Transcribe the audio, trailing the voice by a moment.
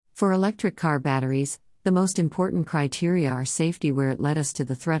For electric car batteries, the most important criteria are safety, where it led us to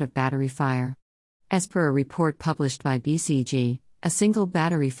the threat of battery fire. As per a report published by BCG, a single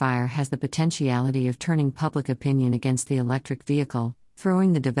battery fire has the potentiality of turning public opinion against the electric vehicle,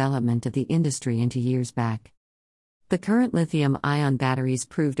 throwing the development of the industry into years back. The current lithium-ion batteries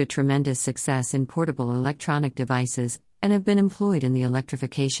proved a tremendous success in portable electronic devices and have been employed in the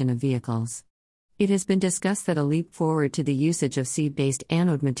electrification of vehicles. It has been discussed that a leap forward to the usage of seed-based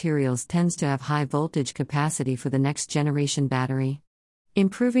anode materials tends to have high voltage capacity for the next generation battery.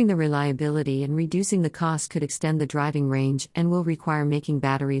 Improving the reliability and reducing the cost could extend the driving range and will require making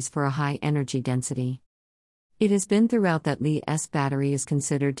batteries for a high energy density. It has been throughout that Li-S battery is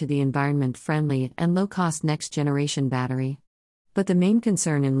considered to the environment-friendly and low-cost next-generation battery. But the main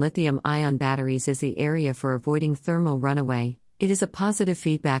concern in lithium-ion batteries is the area for avoiding thermal runaway. It is a positive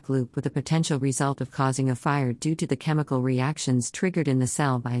feedback loop with a potential result of causing a fire due to the chemical reactions triggered in the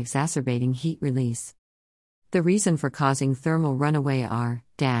cell by exacerbating heat release. The reason for causing thermal runaway are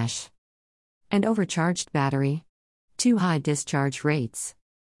an overcharged battery, too high discharge rates,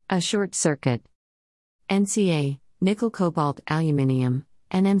 a short circuit, NCA, nickel cobalt aluminium,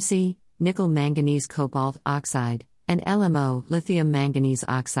 NMC, nickel manganese cobalt oxide, and LMO, lithium manganese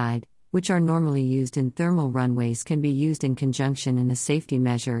oxide, which are normally used in thermal runways, can be used in conjunction in a safety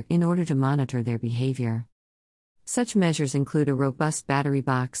measure in order to monitor their behavior. Such measures include a robust battery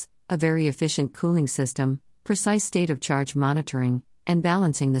box, a very efficient cooling system, precise state of charge monitoring, and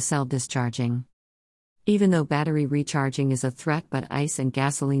balancing the cell discharging. Even though battery recharging is a threat, but ICE and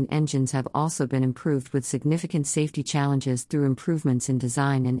gasoline engines have also been improved with significant safety challenges through improvements in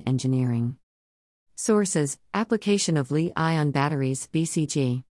design and engineering. Sources: Application of Li-ion batteries, BCG.